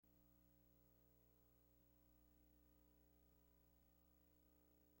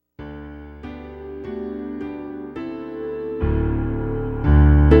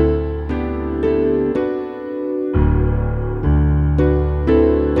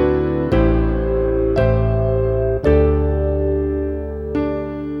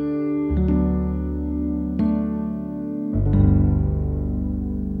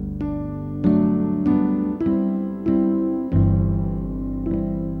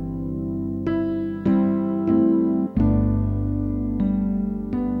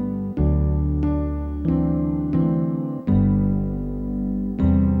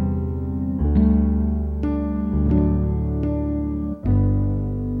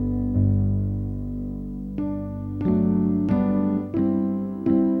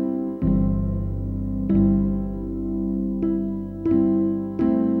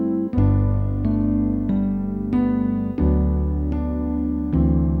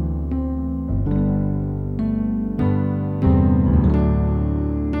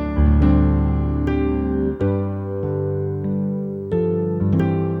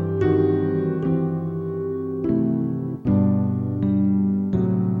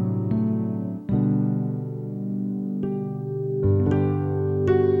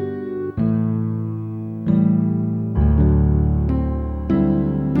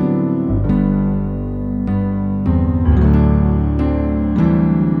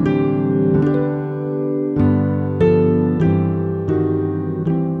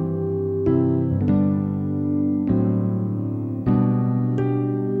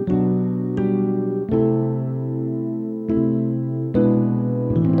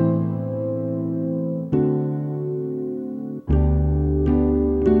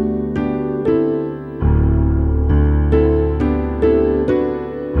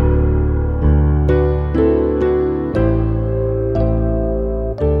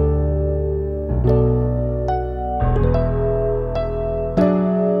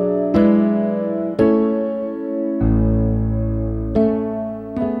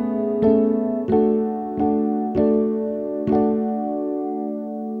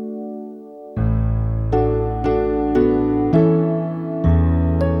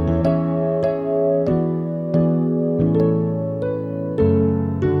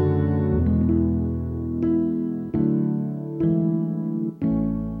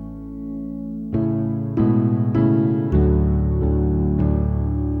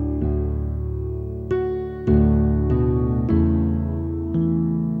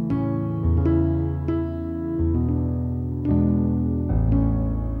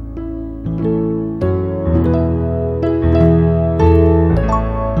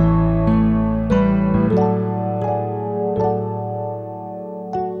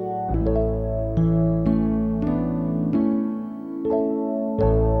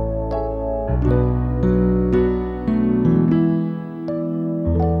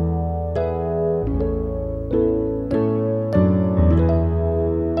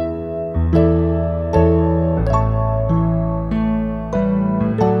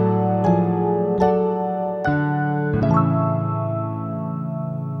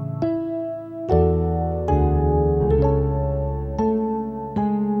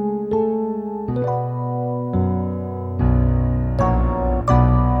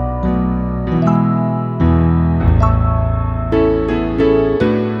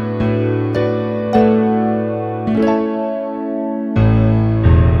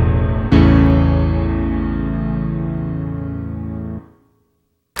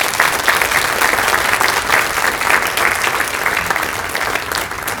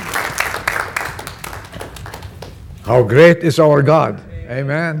How great is our God.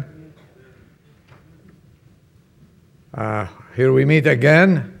 Amen. Here we meet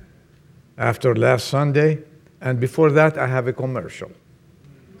again after last Sunday. And before that, I have a commercial.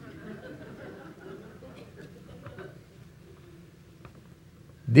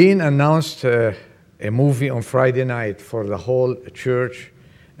 Dean announced a movie on Friday night for the whole church,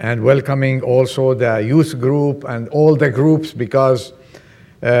 and welcoming also the youth group and all the groups, because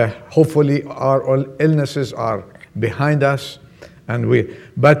hopefully our illnesses are behind us.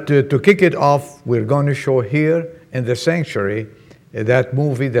 But to kick it off, we're going to show here in the sanctuary that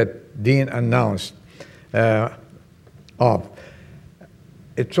movie that Dean announced of.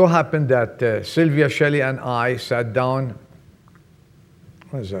 It so happened that Sylvia, Shelley, and I sat down,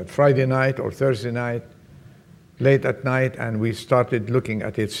 Friday night or Thursday night, late at night, and we started looking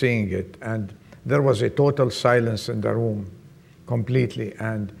at it, seeing it. And there was a total silence in the room, completely.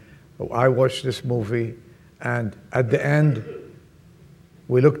 And I watched this movie, and at the end,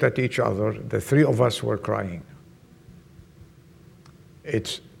 we looked at each other. The three of us were crying.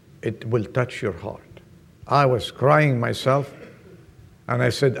 It will touch your heart. I was crying myself, and I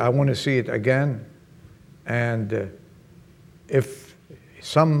said, I want to see it again. And if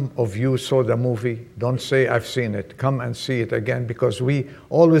some of you saw the movie, don't say I've seen it. Come and see it again, because we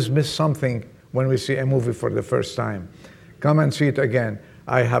always miss something when we see a movie for the first time. Come and see it again.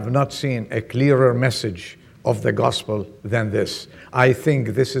 I have not seen a clearer message of the gospel than this. I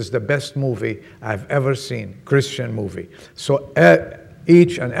think this is the best movie I've ever seen, Christian movie. So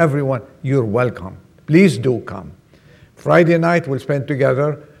each and everyone, you're welcome. Please do come. Friday night we'll spend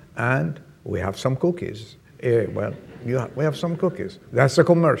together, and we have some cookies. We have some cookies. That's a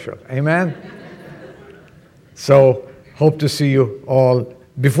commercial. Amen? So hope to see you all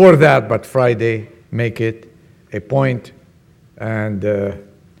before that, but Friday, make it a point and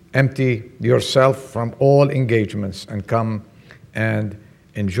empty yourself from all engagements and come and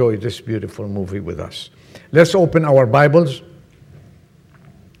enjoy this beautiful movie with us. Let's open our Bibles.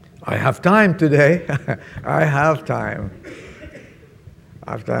 I have time today. I have time.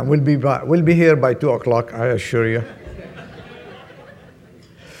 We'll be here by 2 o'clock, I assure you.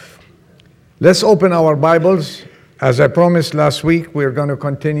 Let's open our Bibles. As I promised last week, we're going to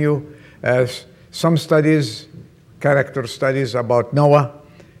continue some studies, character studies about Noah,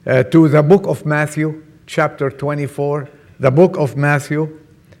 to the book of Matthew, chapter 24. The book of Matthew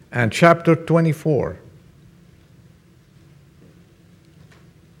and chapter 24.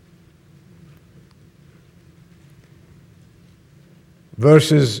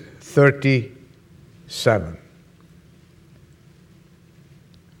 Verses 37.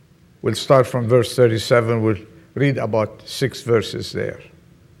 We'll start from verse 37. We'll read about 6 verses there.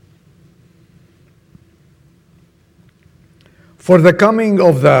 For the coming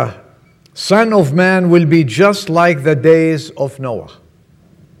of the Son of Man will be just like the days of Noah.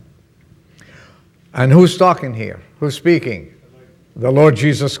 And who's talking here? Who's speaking? The Lord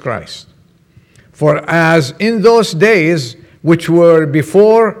Jesus Christ. For as in those days which were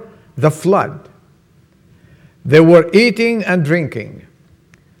before the flood, they were eating and drinking,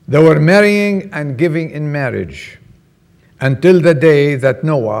 they were marrying and giving in marriage, until the day that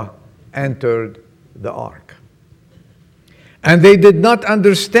Noah entered the ark. And they did not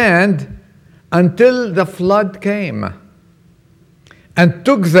understand until the flood came and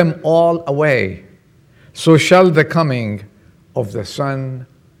took them all away. So shall the coming of the Son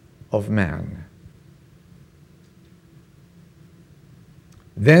of Man.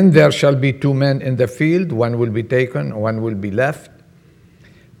 Then there shall be 2 men in the field, one will be taken, one will be left.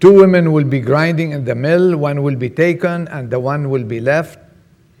 2 women will be grinding in the mill, one will be taken, and the one will be left.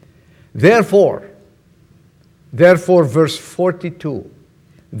 Therefore, verse 42,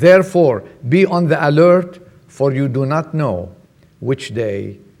 therefore be on the alert, for you do not know which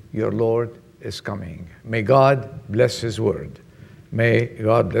day your Lord is coming. May God bless His word. May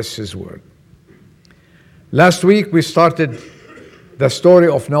God bless His word. Last week we started the story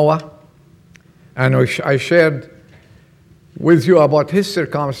of Noah, and I shared with you about his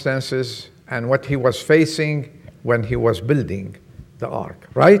circumstances and what he was facing when he was building the ark,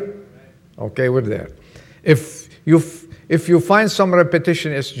 right? Okay, we're there. If you find some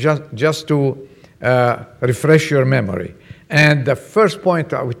repetition, it's just to refresh your memory. And the first point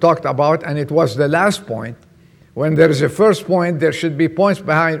that we talked about, and it was the last point, when there is a first point, there should be points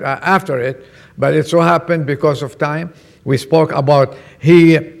behind after it, but it so happened because of time, we spoke about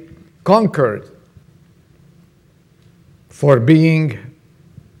he conquered for being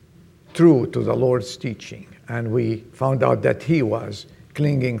true to the Lord's teaching. And we found out that he was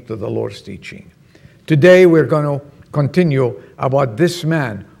clinging to the Lord's teaching. Today we're going to continue about this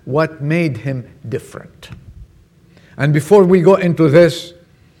man, what made him different. And before we go into this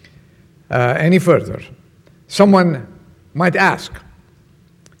any further, someone might ask,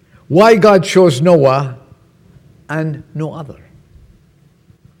 why God chose Noah and no other?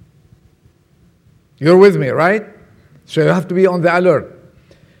 You're with me, right? So you have to be on the alert.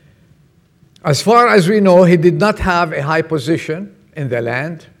 As far as we know, he did not have a high position in the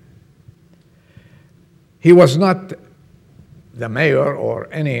land. He was not the mayor or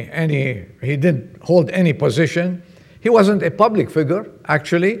he didn't hold any position. He wasn't a public figure,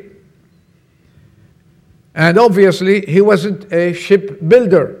 actually. And obviously, he wasn't a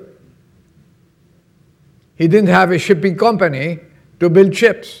shipbuilder. He didn't have a shipping company to build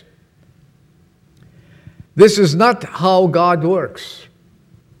ships. This is not how God works.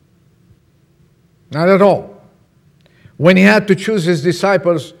 Not at all. When he had to choose his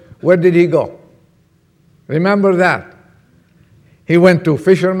disciples, where did he go? Remember that. He went to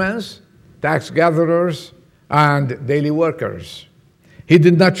fishermen, tax gatherers, and daily workers. He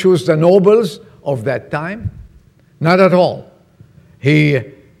did not choose the nobles of that time. Not at all. He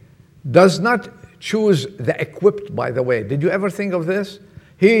does not choose the equipped, by the way. Did you ever think of this?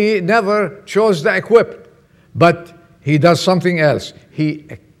 He never chose the equipped, but he does something else. He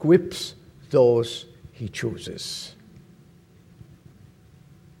equips those he chooses.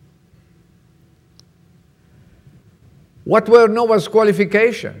 What were Noah's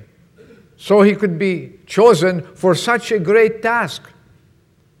qualifications so he could be chosen for such a great task?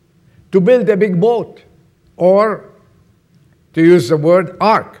 To build a big boat, or to use the word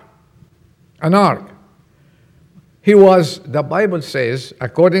ark, an ark. The Bible says,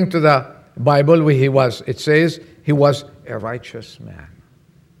 according to the Bible, it says he was a righteous man.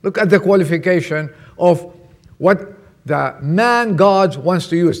 Look at the qualification of what the man God wants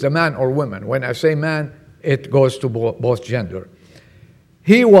to use, the man or woman. When I say man, it goes to both gender.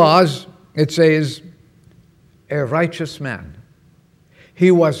 He was, it says, a righteous man. He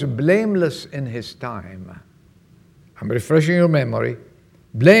was blameless in his time. I'm refreshing your memory.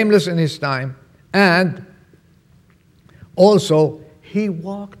 Blameless in his time. And also, he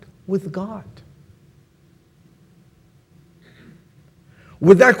walked with God.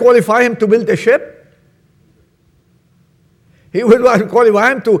 Would that qualify him to build a ship? He would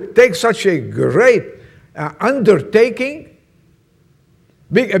qualify him to take such a great undertaking,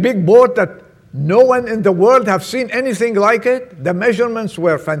 a big boat that no one in the world have seen anything like it. The measurements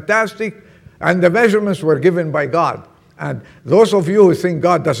were fantastic, and the measurements were given by God. And those of you who think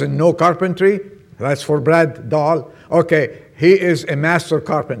God doesn't know carpentry, that's for Brad Dahl. Okay, he is a master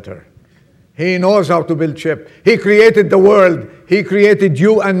carpenter. He knows how to build ship. He created the world. He created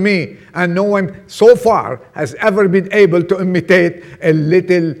you and me. And no one so far has ever been able to imitate a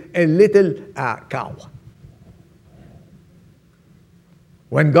little cow.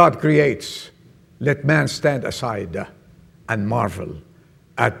 When God creates, let man stand aside and marvel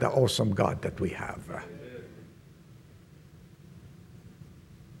at the awesome God that we have.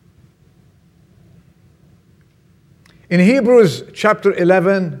 In Hebrews chapter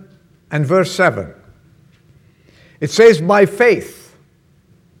 11 and verse 7, it says, by faith,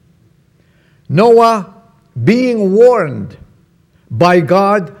 Noah, being warned by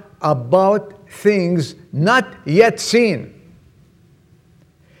God about things not yet seen,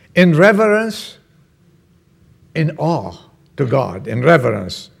 in reverence, in awe to God, in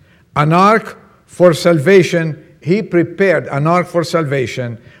reverence, an ark for salvation, he prepared an ark for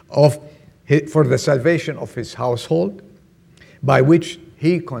salvation for the salvation of his household, by which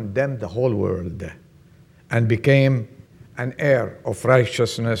he condemned the whole world and became an heir of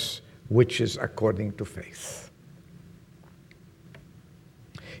righteousness, which is according to faith.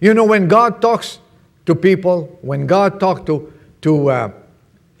 You know, when God talks to people, when God talked to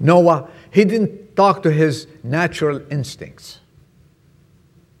Noah, he didn't talk to his natural instincts.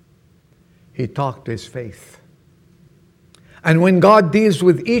 He talked to his faith. And when God deals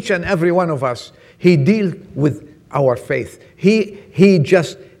with each and every one of us, he deals with our faith. He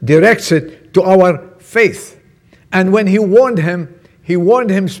just directs it to our faith. And when he warned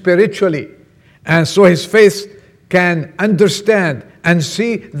him spiritually. And so his faith can understand and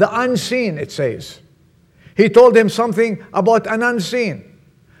see the unseen, it says. He told him something about an unseen.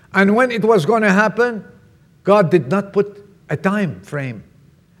 And when it was going to happen, God did not put a time frame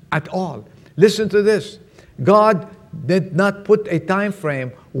at all. Listen to this. God did not put a time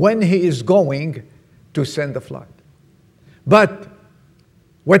frame when he is going to send the flood. But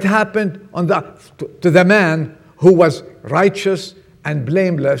what happened to the man who was righteous and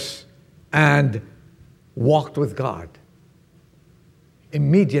blameless and walked with God?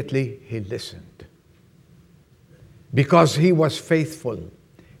 Immediately he listened. Because he was faithful.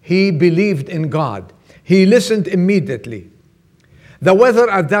 He believed in God. He listened immediately. The weather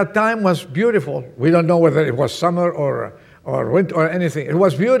at that time was beautiful. We don't know whether it was summer or winter or anything. It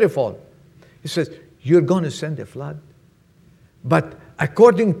was beautiful. He says, you're going to send a flood? But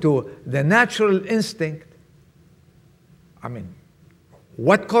according to the natural instinct,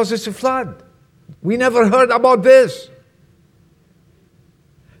 what causes a flood? We never heard about this.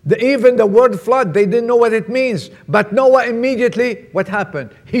 Even the word flood, they didn't know what it means. But Noah immediately, what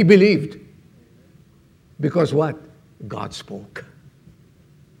happened? He believed. Because what? God spoke.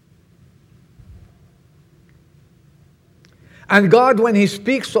 And God, when He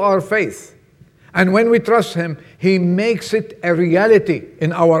speaks to our faith, and when we trust Him, He makes it a reality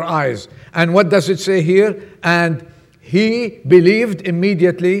in our eyes. And what does it say here? And he believed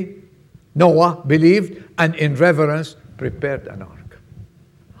immediately. Noah believed, and in reverence prepared an ark.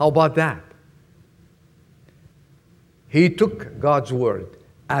 How about that? He took God's word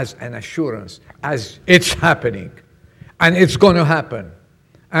as an assurance, as it's happening, and it's going to happen.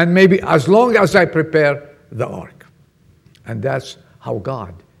 And maybe as long as I prepare the ark. And that's how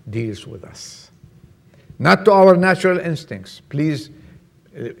God deals with us. Not to our natural instincts. Please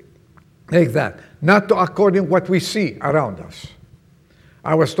take that. Not to according what we see around us.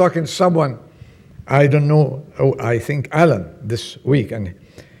 I was talking to someone, I don't know, I think Alan this week, and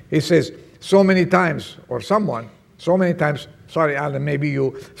he says, so many times, sorry Alan, maybe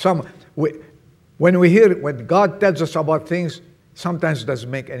you, when we hear what God tells us about things, sometimes it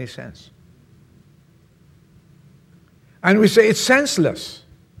doesn't make any sense. And we say it's senseless.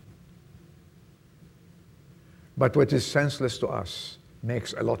 But what is senseless to us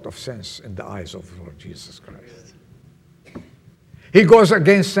makes a lot of sense in the eyes of the Lord Jesus Christ. He goes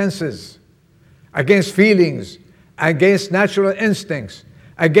against senses, against feelings, against natural instincts,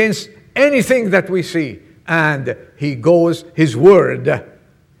 against anything that we see. And he goes, his word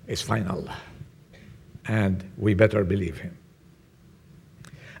is final. And we better believe him.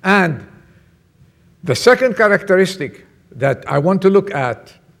 And the second characteristic that I want to look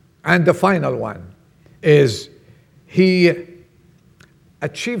at, and the final one, is he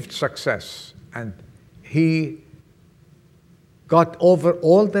achieved success and he got over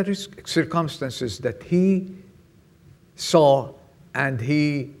all the circumstances that he saw and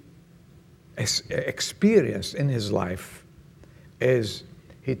he experienced in his life, is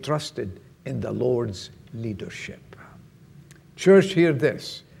he trusted in the Lord's leadership. Church, hear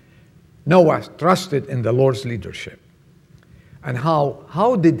this. Noah trusted in the Lord's leadership. And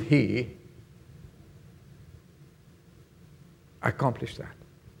how did he accomplish that?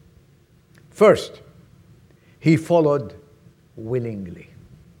 First, he followed willingly.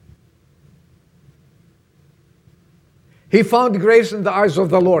 He found grace in the eyes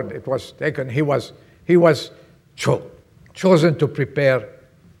of the Lord. It was taken. He was chosen to prepare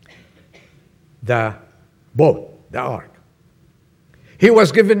the boat, the ark. He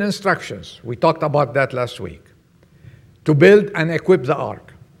was given instructions. We talked about that last week. To build and equip the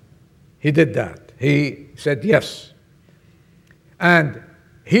ark. He did that. He said yes. And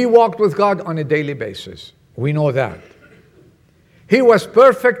he walked with God on a daily basis. We know that. He was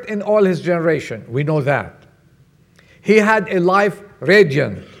perfect in all his generation. We know that. He had a life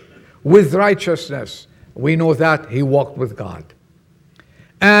radiant with righteousness. We know that. He walked with God.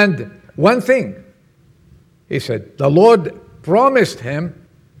 And one thing, he said, the Lord promised him,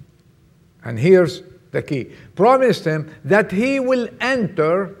 and here's the key, promised him that he will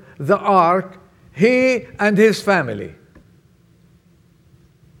enter the ark, he and his family.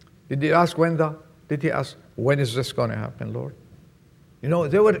 Did he ask when is this going to happen, Lord? You know,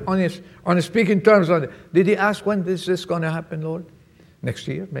 they were on his speaking terms. Did he ask when is this going to happen, Lord? Next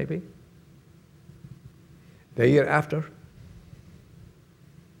year, maybe? The year after?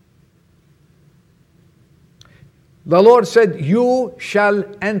 The Lord said, you shall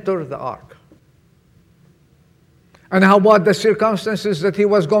enter the ark. And how about the circumstances that he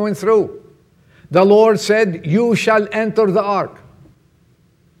was going through? The Lord said, you shall enter the ark.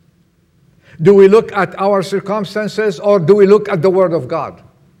 Do we look at our circumstances or do we look at the Word of God?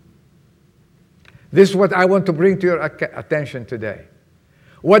 This is what I want to bring to your attention today.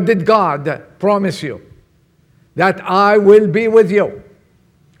 What did God promise you? That I will be with you.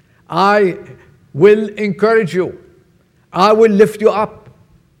 I will encourage you. I will lift you up.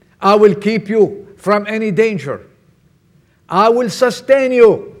 I will keep you from any danger. I will sustain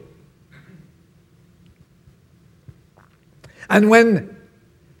you. And when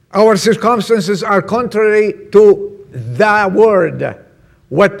our circumstances are contrary to the word,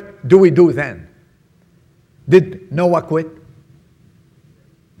 what do we do then? Did Noah quit?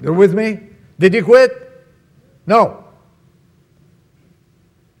 You're with me? Did he quit? No.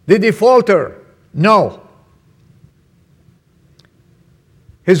 Did he falter? No.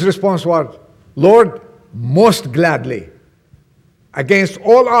 His response was, Lord, most gladly, against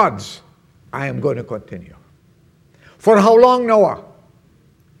all odds, I am going to continue. For how long, Noah?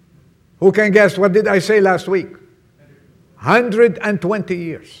 Who can guess? What did I say last week? 120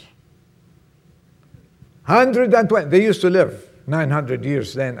 years. 120. They used to live 900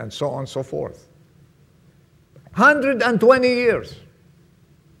 years then, and so on and so forth. 120 years.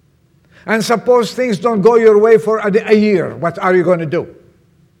 And suppose things don't go your way for a year. What are you going to do?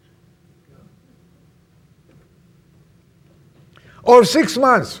 Or 6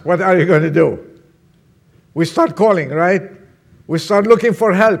 months. What are you going to do? We start calling, right? We start looking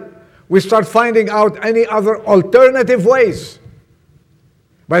for help. We start finding out any other alternative ways.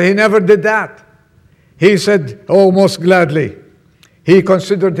 But he never did that. He said, oh, most gladly. He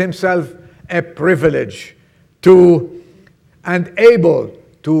considered himself a privilege to and able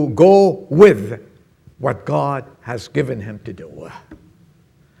to go with what God has given him to do.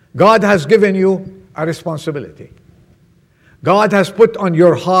 God has given you a responsibility. God has put on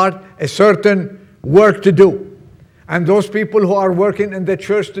your heart a certain work to do. And those people who are working in the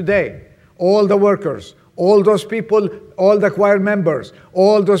church today, all the workers, all those people, all the choir members,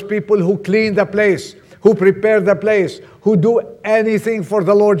 all those people who clean the place, who prepare the place, who do anything for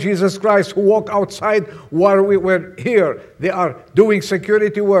the Lord Jesus Christ, who walk outside while we were here, they are doing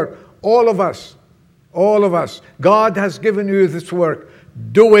security work. All of us, God has given you this work.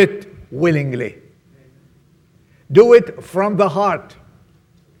 Do it willingly. Do it from the heart.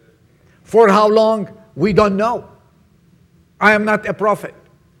 For how long? We don't know. I am not a prophet.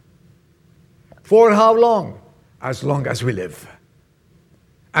 For how long? As long as we live.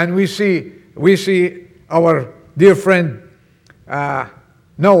 And we see our dear friend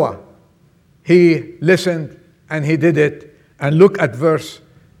Noah. He listened and he did it. And look at verse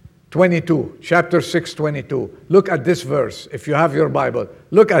 22, chapter 6, 22. Look at this verse. If you have your Bible,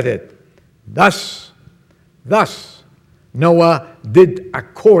 look at it. Thus, Noah did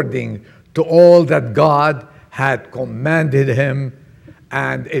according to all that God had commanded him.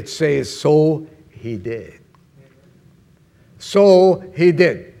 And it says, so he did. So he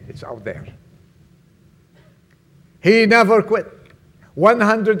did. It's out there. He never quit.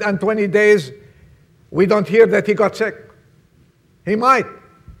 120 days, we don't hear that he got sick. He might,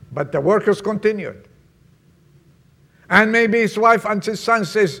 but the workers continued. And maybe his wife and his son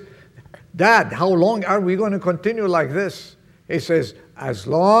says, Dad, how long are we going to continue like this? He says, as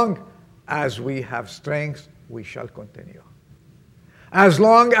long as we have strength, we shall continue. As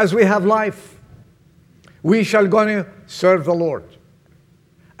long as we have life, we shall go to serve the Lord.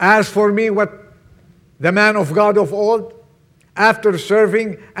 As for me, what the man of God of old, after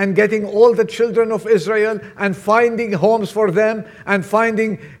serving and getting all the children of Israel and finding homes for them and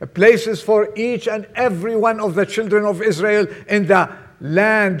finding places for each and every one of the children of Israel in the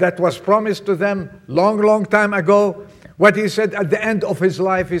land that was promised to them long time ago, what he said at the end of his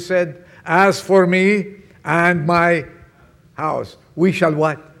life, he said, as for me and my house, we shall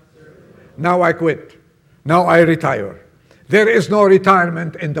what? Now I quit. Now I retire. There is no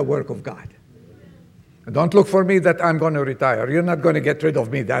retirement in the work of God. Don't look for me that I'm going to retire. You're not going to get rid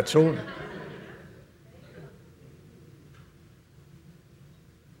of me that soon.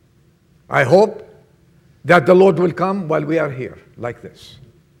 I hope that the Lord will come while we are here, like this.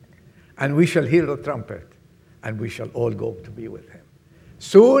 And we shall hear the trumpet, and we shall all go to be with him.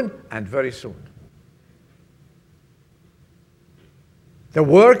 Soon and very soon. The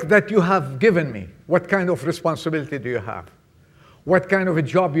work that you have given me, what kind of responsibility do you have? What kind of a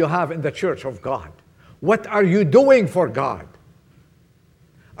job you have in the church of God? What are you doing for God?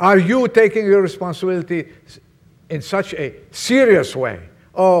 Are you taking your responsibility in such a serious way?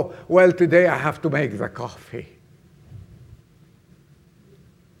 Oh, well, today I have to make the coffee.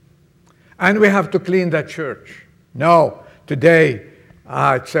 And we have to clean the church. No, today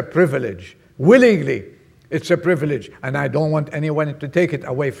it's a privilege. Willingly, it's a privilege. And I don't want anyone to take it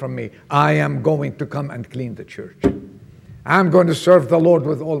away from me. I am going to come and clean the church. I'm going to serve the Lord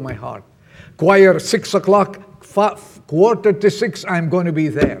with all my heart. Choir, 6 o'clock, 5:45, I'm going to be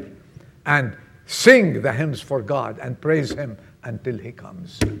there. And sing the hymns for God and praise him until he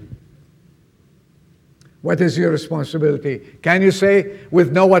comes. What is your responsibility? Can you say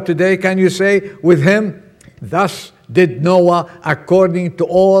with Noah today, can you say with him, thus did Noah according to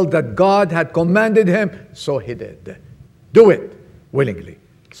all that God had commanded him, so he did. Do it willingly.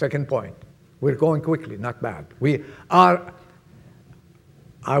 Second point. We're going quickly, not bad.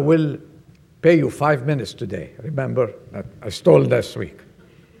 I will pay you 5 minutes today. Remember that I stole last week.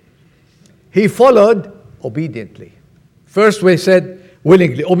 He followed obediently. First we said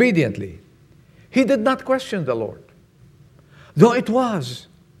willingly, obediently. He did not question the Lord. Though it was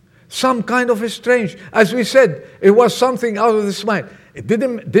some kind of a strange, as we said, it was something out of this mind. Did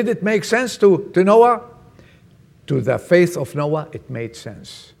it make sense to Noah? To the faith of Noah, it made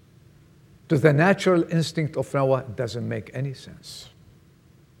sense. To the natural instinct of Noah, it doesn't make any sense.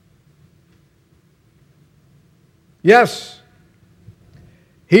 Yes,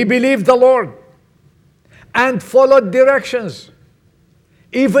 he believed the Lord and followed directions,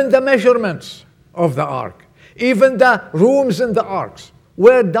 even the measurements of the ark, even the rooms in the arks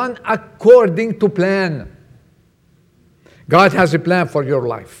were done according to plan. God has a plan for your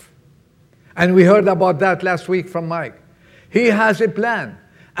life. And we heard about that last week from Mike. He has a plan.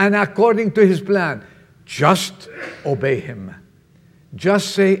 And according to his plan, just obey him.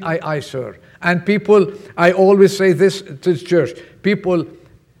 Just say, aye, aye, sir. And people, I always say this to the church, people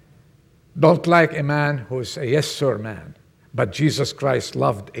don't like a man who's a yes, sir man. But Jesus Christ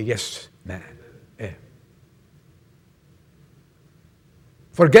loved a yes man. Yeah.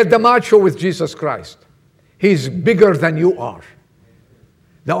 Forget the macho with Jesus Christ. He's bigger than you are.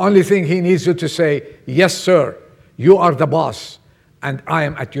 The only thing he needs you to say, yes, sir, you are the boss, and I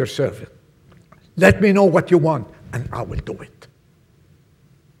am at your service. Let me know what you want, and I will do it.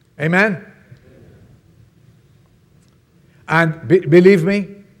 Amen? And believe me,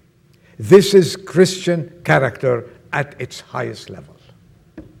 this is Christian character at its highest level.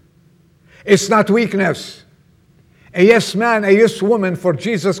 It's not weakness. A yes man, a yes woman for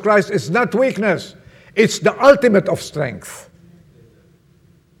Jesus Christ is not weakness. It's the ultimate of strength.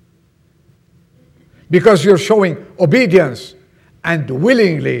 Because you're showing obedience and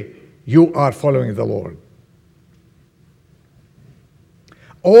willingly you are following the Lord.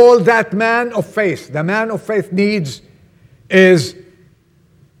 All that man of faith, the man of faith needs is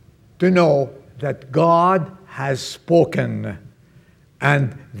to know that God has spoken.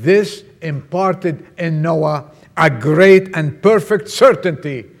 And this imparted in Noah a great and perfect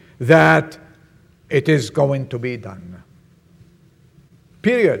certainty that it is going to be done.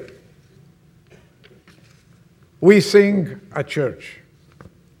 Period. We sing at church,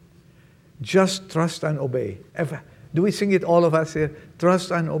 just trust and obey. Do we sing it, all of us here?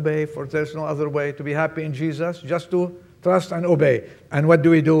 Trust and obey, for there's no other way to be happy in Jesus. Just to trust and obey. And what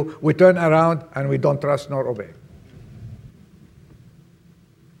do? We turn around and we don't trust nor obey.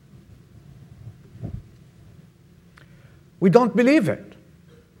 We don't believe it.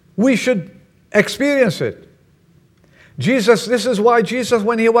 We should experience it. Jesus, this is why Jesus,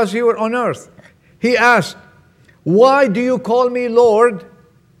 when he was here on earth, he asked, why do you call me Lord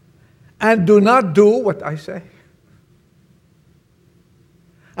and do not do what I say?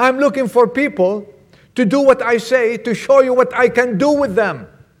 I'm looking for people to do what I say, to show you what I can do with them.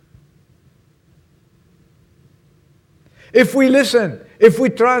 If we listen, if we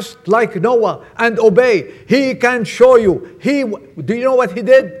trust like Noah and obey, he can show you. Do you know what he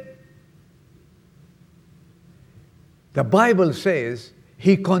did? The Bible says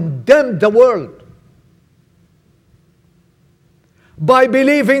he condemned the world by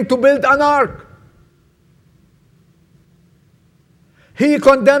believing to build an ark. He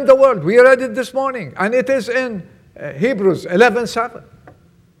condemned the world. We read it this morning, and it is in Hebrews 11:7.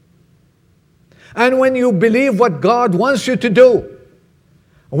 And when you believe what God wants you to do,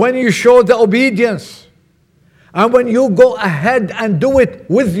 when you show the obedience, and when you go ahead and do it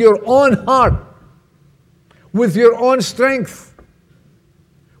with your own heart, with your own strength,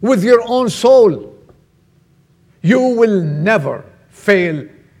 with your own soul, you will never fail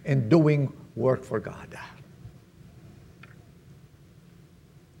in doing work for God.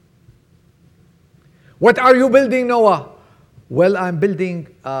 What are you building, Noah? Well, I'm building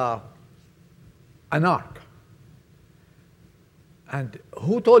an ark. And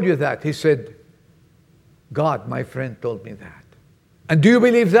who told you that? He said, God, my friend, told me that. And do you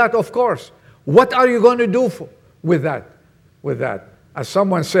believe that? Of course. What are you going to do with that? As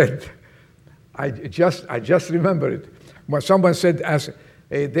someone said, I just remember it. When someone said,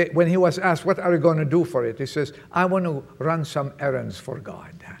 when he was asked, what are you going to do for it? He says, I want to run some errands for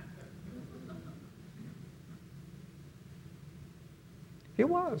God. He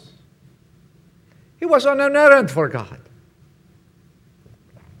was. He was on an errand for God.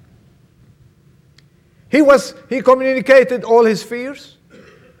 He communicated all his fears,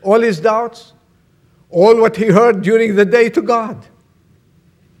 all his doubts, all what he heard during the day to God.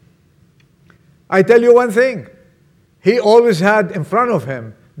 I tell you one thing, he always had in front of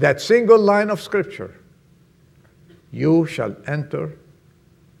him that single line of scripture. You shall enter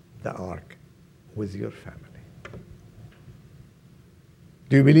the ark with your family.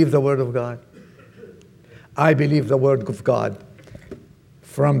 Do you believe the word of God? I believe the word of God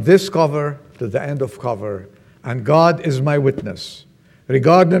from this cover to the end of cover. And God is my witness,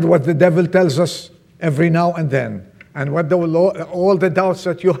 regarding what the devil tells us every now and then, and what all the doubts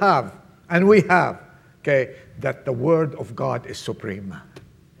that you have, and we have, okay, that the Word of God is supreme.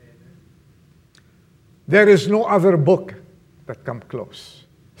 There is no other book that come close.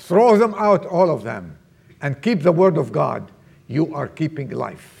 Throw them out, all of them, and keep the Word of God. You are keeping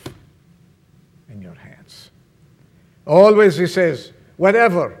life in your hands. Always he says,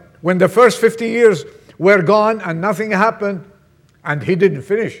 whatever, when the first 50 years were gone and nothing happened, and he didn't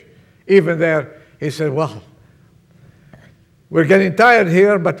finish even there, he said, well, we're getting tired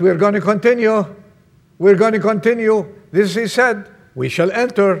here, but we're going to continue. We're going to continue. This he said, we shall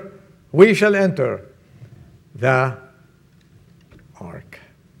enter the ark.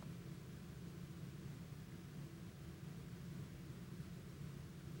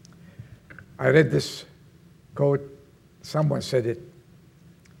 I read this quote, someone said it,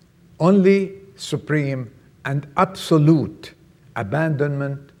 only supreme and absolute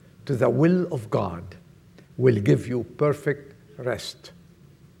abandonment to the will of God will give you perfect rest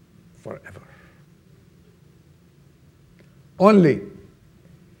forever. Only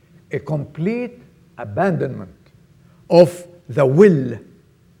a complete abandonment of the will,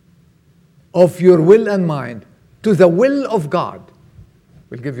 of your will and mind, to the will of God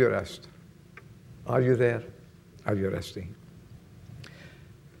will give you rest. Are you there? Are you resting?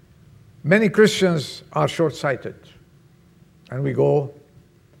 Many Christians are short-sighted, and we go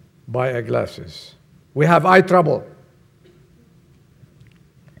buy our glasses. We have eye trouble.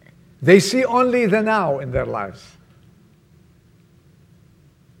 They see only the now in their lives.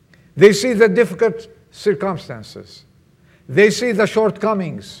 They see the difficult circumstances. They see the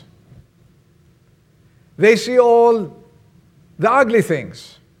shortcomings. They see all the ugly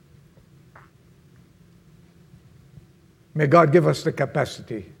things. May God give us the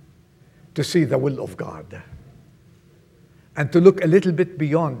capacity to see the will of God and to look a little bit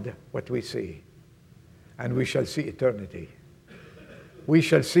beyond what we see, and we shall see eternity. We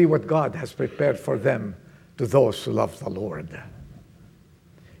shall see what God has prepared for them, to those who love the Lord.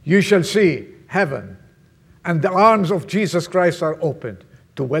 You shall see heaven, and the arms of Jesus Christ are opened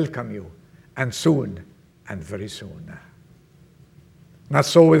to welcome you, and soon, and very soon. Not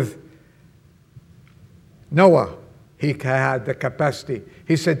so with Noah. He had the capacity.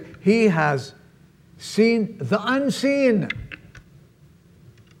 He said, he has seen the unseen.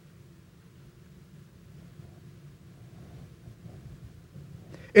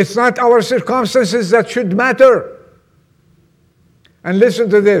 It's not our circumstances that should matter. And listen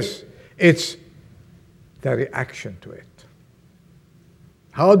to this. It's the reaction to it.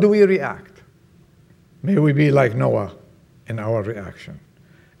 How do we react? May we be like Noah in our reaction.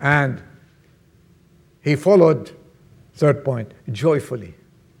 And he followed, third point, joyfully.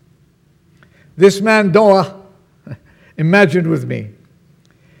 This man Noah, imagine with me,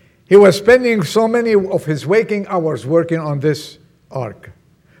 he was spending so many of his waking hours working on this ark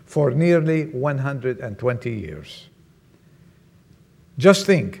for nearly 120 years. Just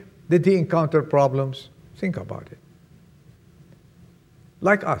think, did he encounter problems? Think about it.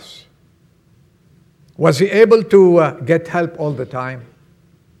 Like us. Was he able to get help all the time?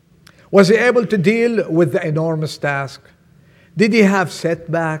 Was he able to deal with the enormous task? Did he have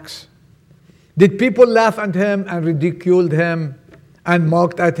setbacks? Did people laugh at him and ridiculed him and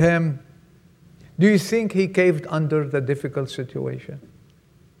mocked at him? Do you think he caved under the difficult situation?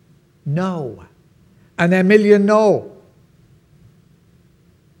 No. And a million no.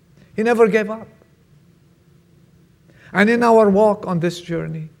 He never gave up. And in our walk on this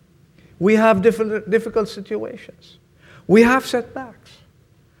journey, we have difficult situations. We have setbacks.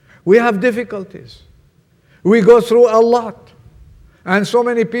 We have difficulties. We go through a lot. And so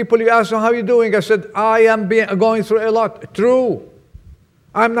many people, you ask them, how are you doing? I said, I am going through a lot. True.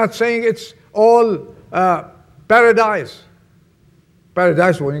 I'm not saying it's all paradise.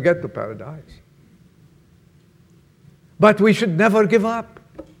 Paradise when you get to paradise. But we should never give up.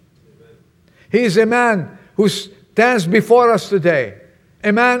 He is a man who stands before us today,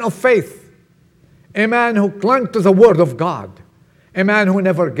 a man of faith, a man who clung to the Word of God, a man who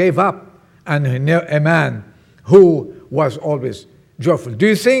never gave up, and a man who was always joyful. Do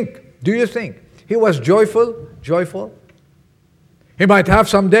you think he was joyful? He might have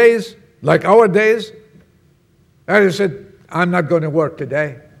some days, like our days, and he said, I'm not going to work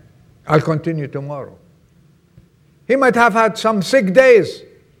today. I'll continue tomorrow. He might have had some sick days,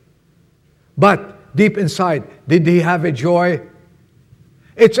 but deep inside, did he have a joy?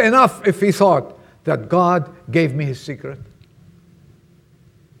 It's enough if he thought that God gave me his secret.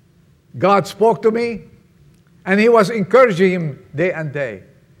 God spoke to me, and he was encouraging him day and day.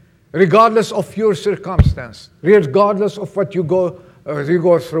 regardless of your circumstance, regardless of what you go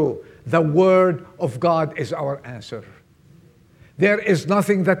through, the Word of God is our answer. There is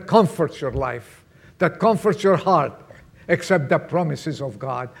nothing that comforts your life, that comforts your heart, except the promises of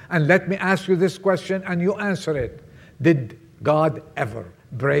God. And let me ask you this question, and you answer it. Did God ever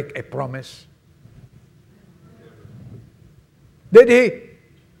break a promise? Did He?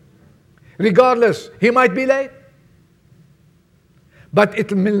 Regardless, He might be late, but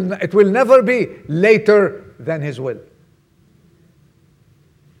it will never be later than His will.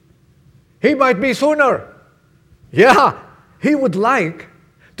 He might be sooner. Yeah, He would like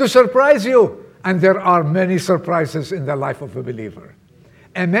to surprise you. And there are many surprises in the life of a believer.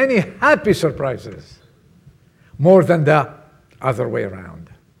 And many happy surprises. More than the other way around.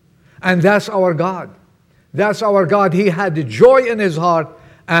 And that's our God. That's our God. He had joy in His heart,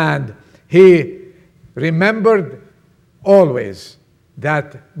 and He remembered always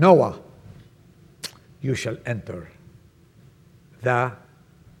that, Noah, you shall enter the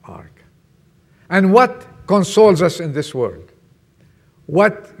ark. And what consoles us in this world?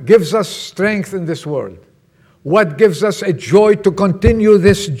 What gives us strength in this world? What gives us a joy to continue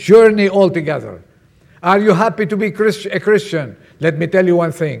this journey altogether? Are you happy to be a Christian? Let me tell you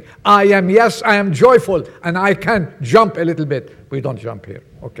one thing. I am joyful, and I can jump a little bit. We don't jump here,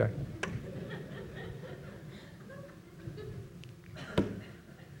 okay?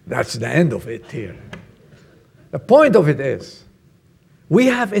 That's the end of it here. The point of it is, we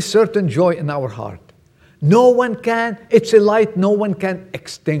have a certain joy in our heart. No one can, it's a light, no one can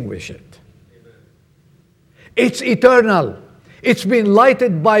extinguish it. It's eternal. It's been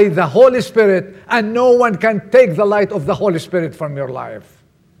lighted by the Holy Spirit, and no one can take the light of the Holy Spirit from your life.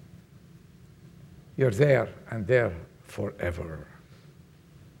 You're there and there forever.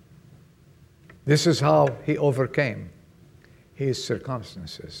 This is how He overcame his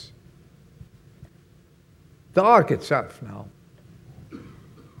circumstances. The ark itself now.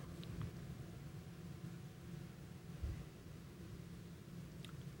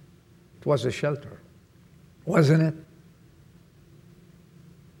 It was a shelter, wasn't it?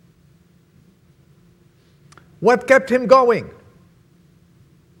 What kept him going?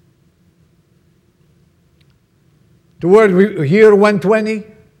 Toward year 120,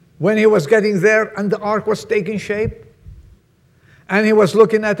 when he was getting there and the ark was taking shape, and he was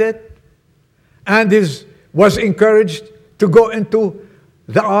looking at it, and was encouraged to go into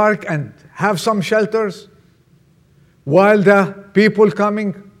the ark and have some shelters, while the people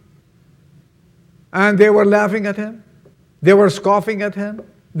coming, and they were laughing at him, they were scoffing at him,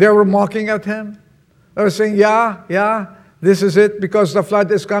 they were mocking at him. They were saying, yeah, this is it, because the flood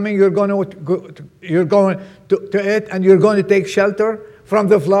is coming, you're going to it, and you're going to take shelter from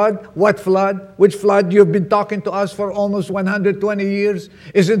the flood. What flood? Which flood? You've been talking to us for almost 120 years.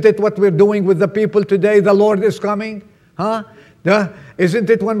 Isn't it what we're doing with the people today? The Lord is coming. Huh? Isn't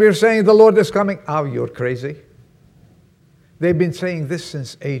it when we're saying the Lord is coming? Oh, you're crazy. They've been saying this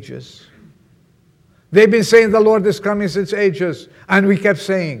since ages. They've been saying the Lord is coming since ages. And we kept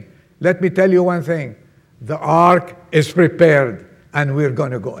saying, let me tell you one thing. The ark is prepared, and we're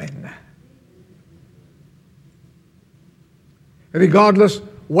going to go in. Regardless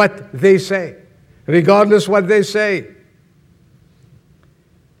what they say. Regardless what they say.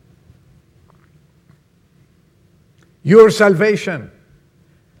 Your salvation.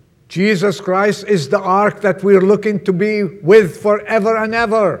 Jesus Christ is the ark that we're looking to be with forever and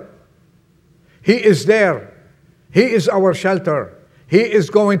ever. He is there. He is our shelter. He is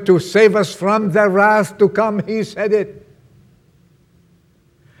going to save us from the wrath to come. He said it.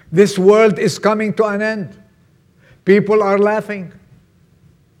 This world is coming to an end. People are laughing.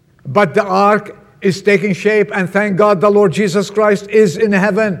 But the ark is taking shape, and thank God the Lord Jesus Christ is in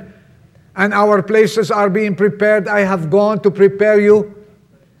heaven. And our places are being prepared. I have gone to prepare you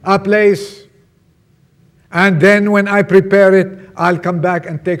a place. And then when I prepare it, I'll come back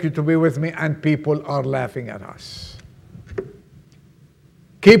and take you to be with me, and people are laughing at us.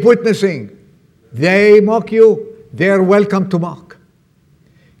 Keep witnessing. They mock you. They're welcome to mock.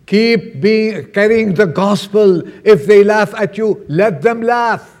 Keep carrying the gospel. If they laugh at you, let them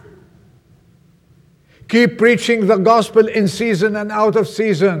laugh. Keep preaching the gospel in season and out of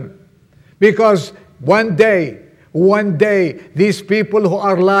season. Because one day, these people who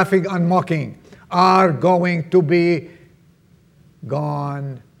are laughing and mocking are going to be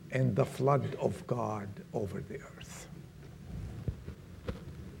gone in the flood of God over the earth.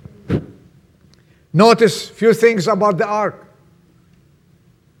 Notice a few things about the ark.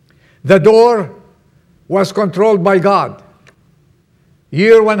 The door was controlled by God.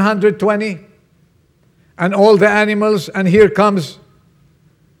 Year 120, and all the animals, and here comes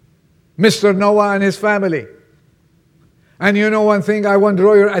Mr. Noah and his family. And you know one thing I want to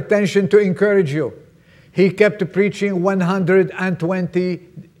draw your attention to encourage you. He kept preaching 120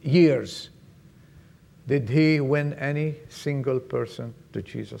 years. Did he win any single person to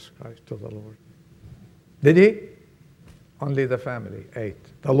Jesus Christ, to the Lord? Did he? Only the family, 8.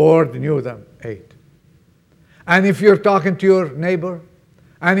 The Lord knew them, 8. And if you're talking to your neighbor,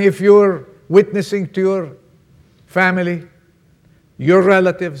 and if you're witnessing to your family, your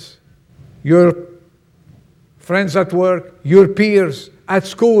relatives, your friends at work, your peers at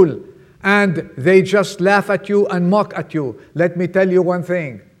school, and they just laugh at you and mock at you, let me tell you one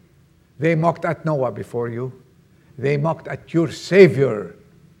thing. They mocked at Noah before you. They mocked at your Savior.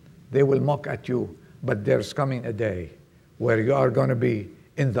 They will mock at you. But there's coming a day where you are going to be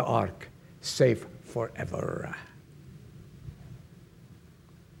in the ark, safe forever.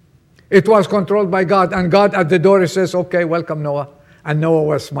 It was controlled by God, and God at the door, he says, okay, welcome Noah. And Noah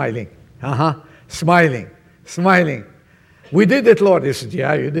was smiling. Smiling. We did it, Lord. He said,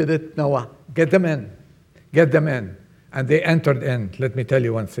 yeah, you did it, Noah. Get them in. Get them in. And they entered in. Let me tell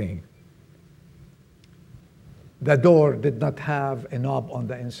you one thing. The door did not have a knob on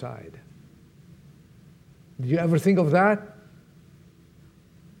the inside. Did you ever think of that?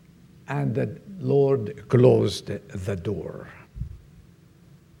 And the Lord closed the door.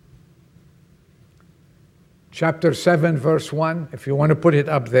 Chapter 7, verse 1, if you want to put it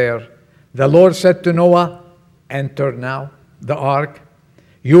up there. The Lord said to Noah, enter now the ark,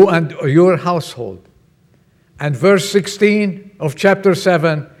 you and your household. And verse 16 of chapter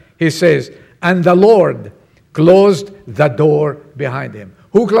 7, he says, and the Lord closed the door behind him.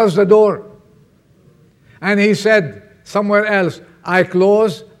 Who closed the door? And he said somewhere else, I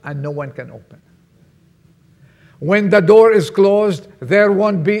close and no one can open. When the door is closed, there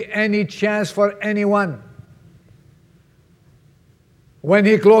won't be any chance for anyone. When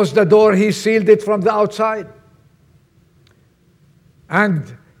he closed the door, he sealed it from the outside.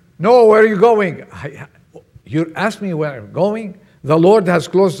 And no, where are you going? You asked me where I'm going. The Lord has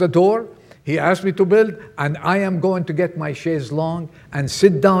closed the door. He asked me to build, and I am going to get my chaise longue and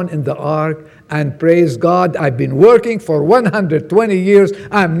sit down in the ark and praise God. I've been working for 120 years.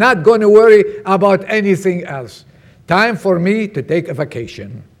 I'm not going to worry about anything else. Time for me to take a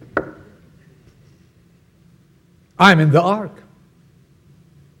vacation. I'm in the ark.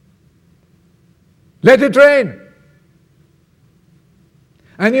 Let it rain.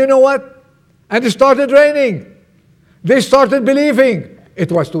 And you know what? And it started raining. They started believing.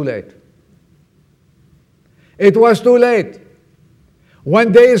 It was too late. It was too late.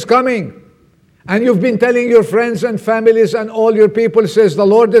 One day is coming, and you've been telling your friends and families and all your people, says the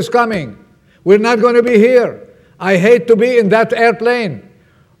Lord is coming. We're not going to be here. I hate to be in that airplane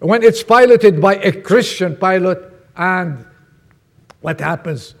when it's piloted by a Christian pilot, and what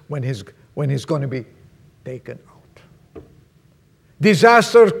happens when he's going to be taken out.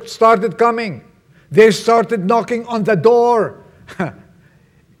 Disaster started coming. They started knocking on the door.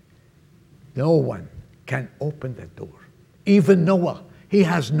 No one can open the door. Even Noah, he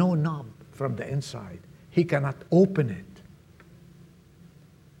has no knob from the inside. He cannot open it.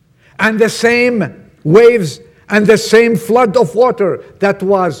 And the same waves and the same flood of water that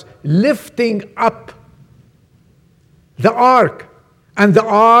was lifting up the ark, and the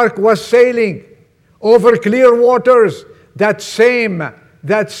ark was sailing over clear waters, that same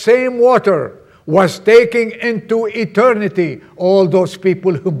water was taking into eternity all those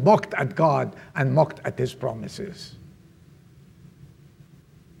people who mocked at God and mocked at His promises.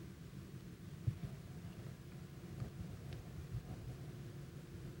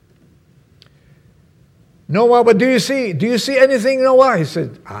 Noah, what do you see? Do you see anything, Noah? He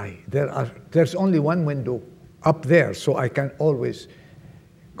said, there's only one window up there, so I can always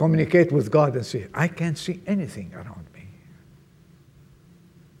communicate with God and say, I can't see anything around me.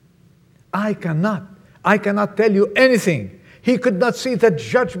 I cannot tell you anything. He could not see the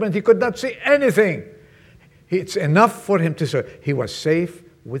judgment. He could not see anything. It's enough for him to say he was safe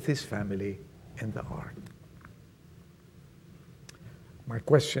with his family in the ark. My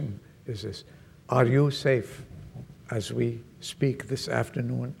question is this: are you safe as we speak this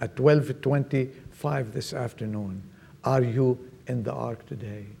afternoon at 12:25 this afternoon? Are you in the ark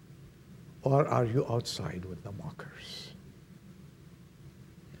today, or are you outside with the mockers?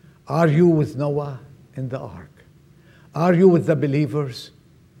 Are you with Noah in the ark? Are you with the believers?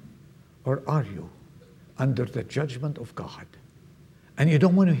 Or are you under the judgment of God? And you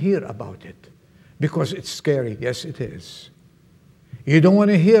don't want to hear about it because it's scary. Yes, it is. You don't want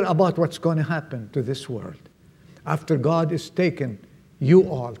to hear about what's going to happen to this world after God has taken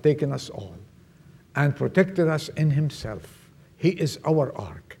us all, and protected us in Himself. He is our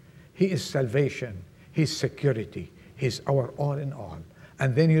ark. He is salvation. He's security. He's our all in all.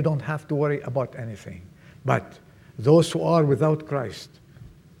 And then you don't have to worry about anything. But those who are without Christ,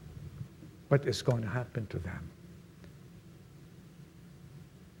 what is going to happen to them?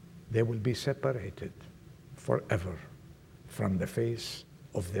 They will be separated forever from the face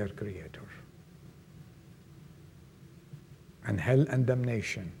of their Creator. And hell and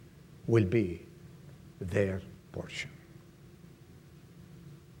damnation will be their portion.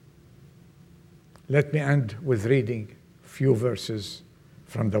 Let me end with reading a few verses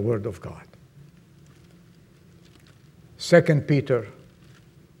from the Word of God. 2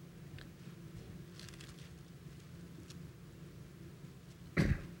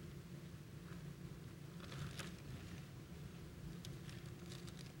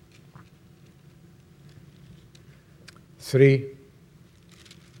 Peter3,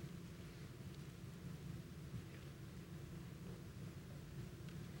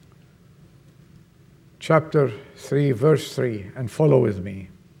 chapter 3, verse 3, and follow with me.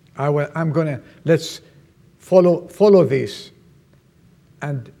 Let's follow this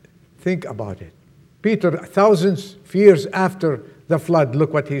and think about it. Peter, thousands of years after the flood,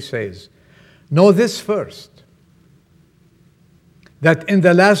 look what he says. Know this first, that in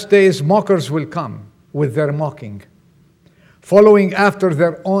the last days mockers will come with their mocking, following after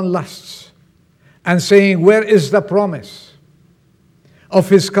their own lusts, and saying, where is the promise of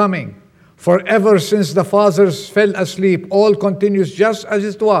his coming? For ever since the fathers fell asleep, all continues just as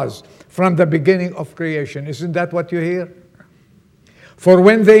it was from the beginning of creation. Isn't that what you hear? For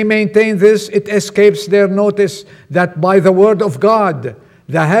when they maintain this, it escapes their notice that by the word of God,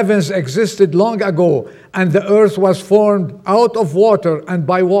 the heavens existed long ago, and the earth was formed out of water and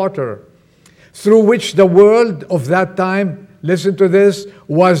by water, through which the world of that time, listen to this,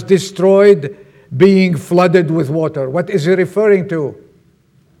 was destroyed, being flooded with water. What is he referring to?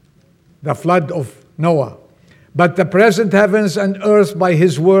 The flood of Noah. But the present heavens and earth by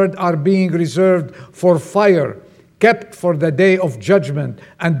his word are being reserved for fire, kept for the day of judgment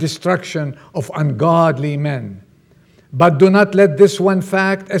and destruction of ungodly men. But do not let this one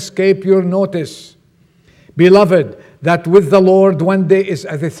fact escape your notice, beloved, that with the Lord 1 day is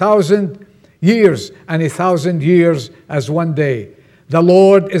as 1,000 years, and 1,000 years as 1 day. The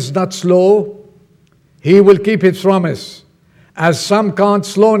Lord is not slow. He will keep his promise, as some count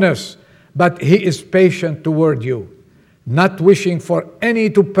slowness, but he is patient toward you, not wishing for any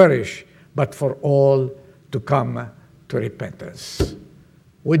to perish, but for all to come to repentance.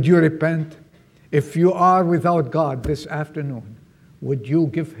 Would you repent? If you are without God this afternoon, would you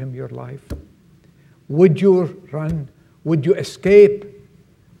give him your life? Would you run? Would you escape?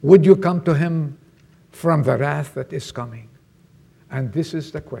 Would you come to him from the wrath that is coming? And this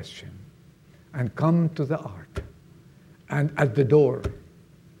is the question. And come to the ark. And at the door,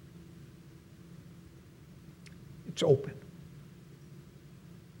 it's open.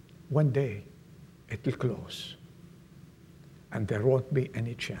 1 day, it will close. And there won't be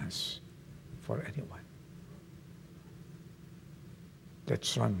any chance for anyone.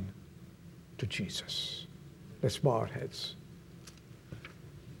 Let's run to Jesus. Let's bow our heads.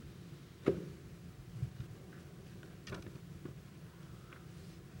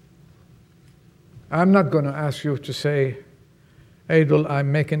 I'm not going to ask you to say, Adel, I'm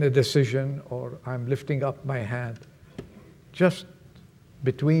making a decision, or I'm lifting up my hand. Just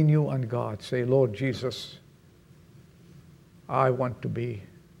between you and God, say, Lord Jesus, I want to be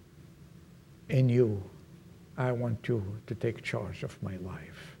in you. I want you to take charge of my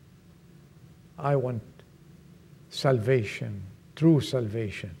life. I want salvation, true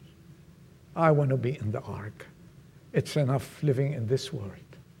salvation. I want to be in the ark. It's enough living in this world.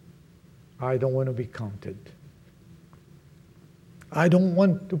 I don't want to be counted. I don't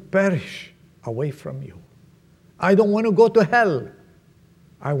want to perish away from you. I don't want to go to hell.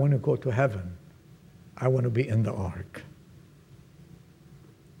 I want to go to heaven. I want to be in the ark.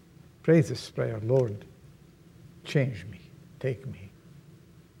 Pray this prayer, Lord, change me, take me,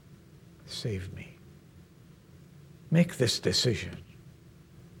 save me. Make this decision.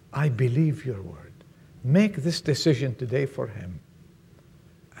 I believe your word. Make this decision today for him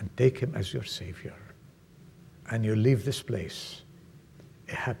and take him as your Savior. And you leave this place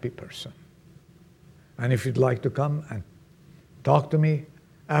a happy person. And if you'd like to come and talk to me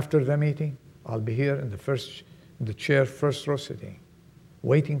after the meeting, I'll be here in the chair, first row sitting,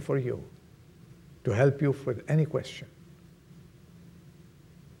 waiting for you to help you with any question.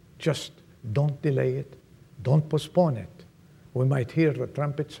 Just don't delay it. Don't postpone it. We might hear the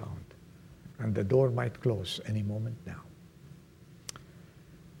trumpet sound, and the door might close any moment now.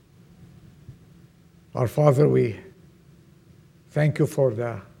 Our Father, we thank you for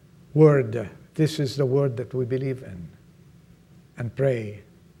the word. This is the word that we believe in, and pray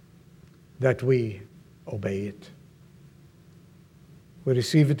that we obey it. We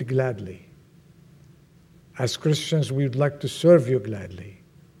receive it gladly. As Christians, we would like to serve you gladly,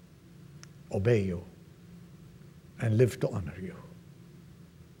 obey you, and live to honor you.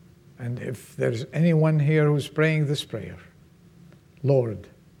 And if there's anyone here who's praying this prayer, Lord,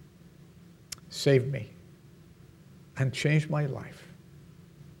 save me and change my life,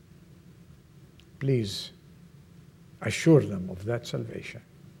 please assure them of that salvation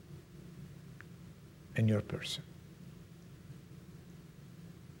in your person.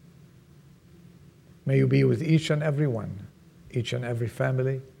 May you be with each and every one, each and every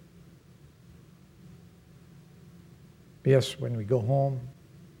family. Yes, when we go home,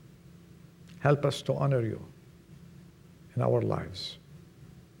 help us to honor you in our lives.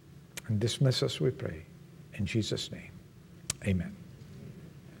 And dismiss us, we pray, in Jesus' name. Amen.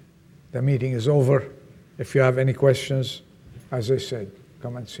 The meeting is over. If you have any questions, as I said,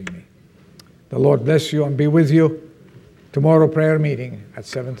 come and see me. The Lord bless you and be with you. Tomorrow prayer meeting at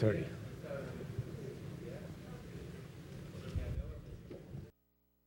 7:30.